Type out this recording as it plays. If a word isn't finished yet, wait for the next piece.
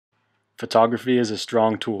Photography is a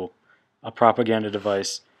strong tool, a propaganda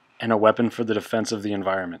device, and a weapon for the defense of the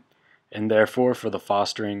environment, and therefore for the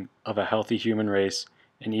fostering of a healthy human race,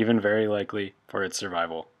 and even very likely for its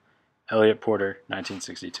survival. Eliot Porter,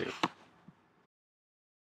 1962.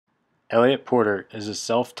 Eliot Porter is a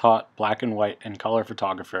self-taught black and white and color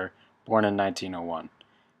photographer born in 1901.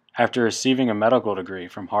 After receiving a medical degree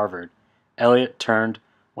from Harvard, Eliot turned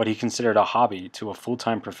what he considered a hobby to a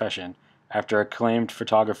full-time profession after acclaimed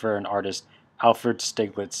photographer and artist Alfred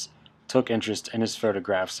Stieglitz took interest in his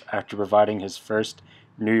photographs after providing his first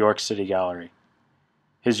New York City gallery.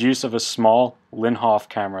 His use of a small Linhof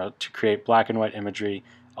camera to create black and white imagery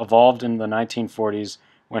evolved in the 1940s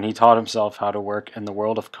when he taught himself how to work in the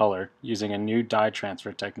world of color using a new dye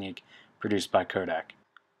transfer technique produced by Kodak.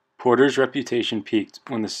 Porter's reputation peaked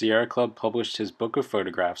when the Sierra Club published his book of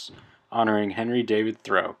photographs honoring Henry David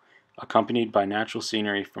Thoreau, accompanied by natural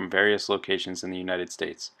scenery from various locations in the United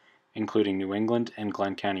States, including New England and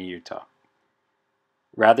Glenn County, Utah.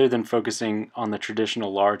 Rather than focusing on the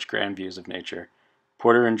traditional large grand views of nature,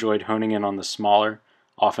 Porter enjoyed honing in on the smaller,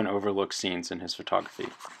 often overlooked scenes in his photography.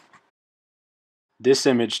 This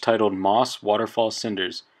image, titled Moss Waterfall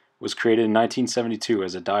Cinders, was created in 1972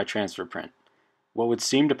 as a dye transfer print. What would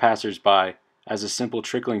seem to passers-by as a simple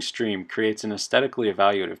trickling stream creates an aesthetically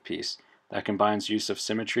evaluative piece that combines use of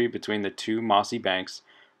symmetry between the two mossy banks,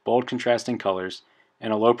 bold contrasting colors,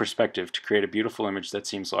 and a low perspective to create a beautiful image that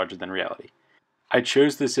seems larger than reality. I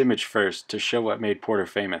chose this image first to show what made Porter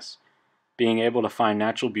famous, being able to find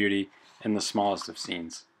natural beauty in the smallest of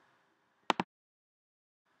scenes.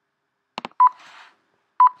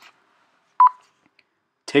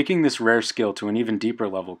 Taking this rare skill to an even deeper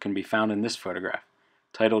level can be found in this photograph,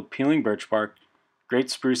 titled Peeling Birch Bark, Great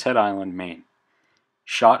Spruce Head Island, Maine,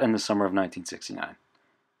 shot in the summer of 1969.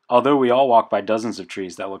 Although we all walk by dozens of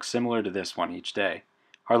trees that look similar to this one each day,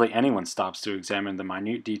 hardly anyone stops to examine the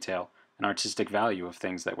minute detail and artistic value of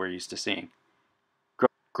things that we're used to seeing.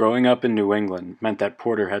 Growing up in New England meant that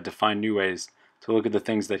Porter had to find new ways to look at the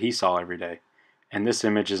things that he saw every day, and this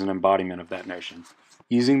image is an embodiment of that notion.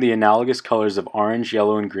 Using the analogous colors of orange,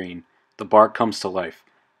 yellow, and green, the bark comes to life,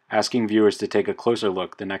 asking viewers to take a closer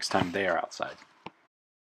look the next time they are outside.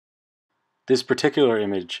 This particular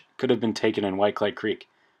image could have been taken in White Clay Creek,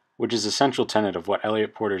 which is a central tenet of what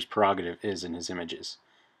Eliot Porter's prerogative is in his images.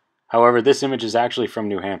 However, this image is actually from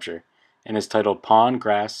New Hampshire, and is titled Pond,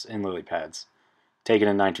 Grass, and Lily Pads, taken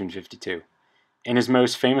in 1952. In his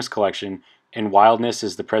most famous collection, In Wildness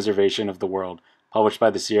is the Preservation of the World, published by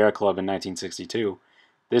the Sierra Club in 1962,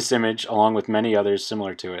 this image, along with many others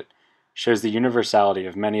similar to it, shows the universality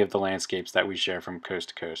of many of the landscapes that we share from coast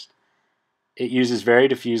to coast. It uses very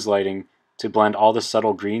diffuse lighting to blend all the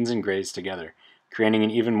subtle greens and grays together, creating an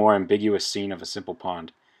even more ambiguous scene of a simple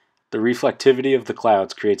pond. The reflectivity of the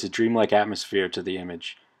clouds creates a dreamlike atmosphere to the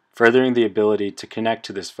image, furthering the ability to connect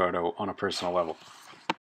to this photo on a personal level.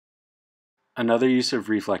 Another use of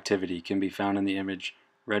reflectivity can be found in the image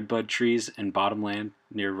Redbud Trees in Bottomland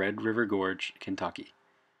near Red River Gorge, Kentucky.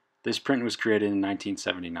 This print was created in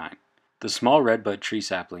 1979. The small redbud tree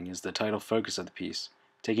sapling is the title focus of the piece,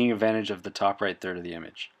 taking advantage of the top right third of the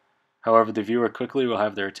image. However, the viewer quickly will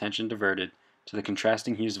have their attention diverted to the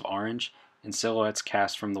contrasting hues of orange and silhouettes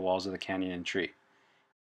cast from the walls of the canyon and tree.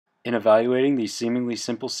 In evaluating these seemingly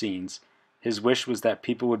simple scenes, his wish was that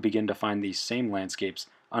people would begin to find these same landscapes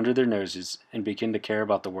under their noses and begin to care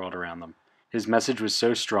about the world around them. His message was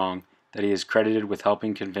so strong that he is credited with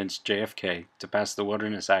helping convince JFK to pass the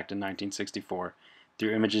Wilderness Act in 1964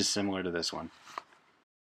 through images similar to this one.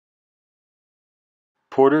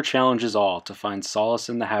 Porter challenges all to find solace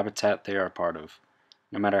in the habitat they are a part of,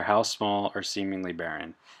 no matter how small or seemingly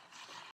barren.